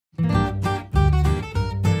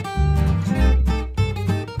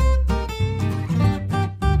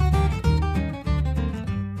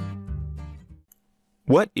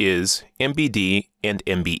What is MBD and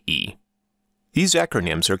MBE? These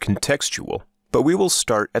acronyms are contextual, but we will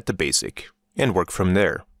start at the basic and work from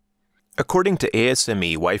there. According to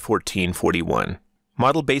ASME Y1441,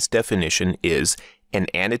 model-based definition is an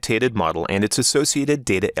annotated model and its associated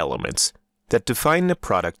data elements that define the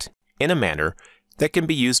product in a manner that can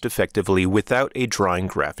be used effectively without a drawing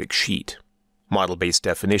graphic sheet. Model-based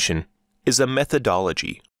definition is a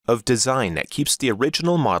methodology of design that keeps the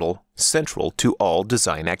original model central to all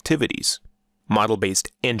design activities.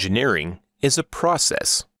 Model-based engineering is a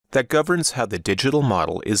process that governs how the digital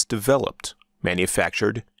model is developed,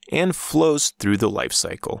 manufactured, and flows through the life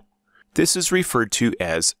cycle. This is referred to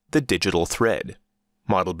as the digital thread.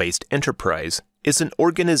 Model-based enterprise is an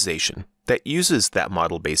organization that uses that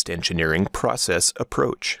model-based engineering process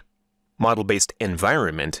approach. Model-based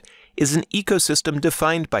environment is an ecosystem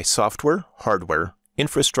defined by software, hardware,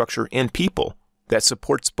 infrastructure, and people that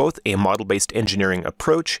supports both a model-based engineering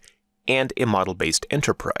approach and a model-based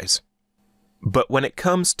enterprise. But when it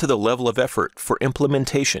comes to the level of effort for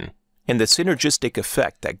implementation and the synergistic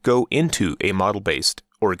effect that go into a model-based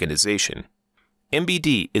organization,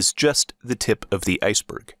 MBD is just the tip of the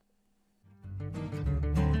iceberg.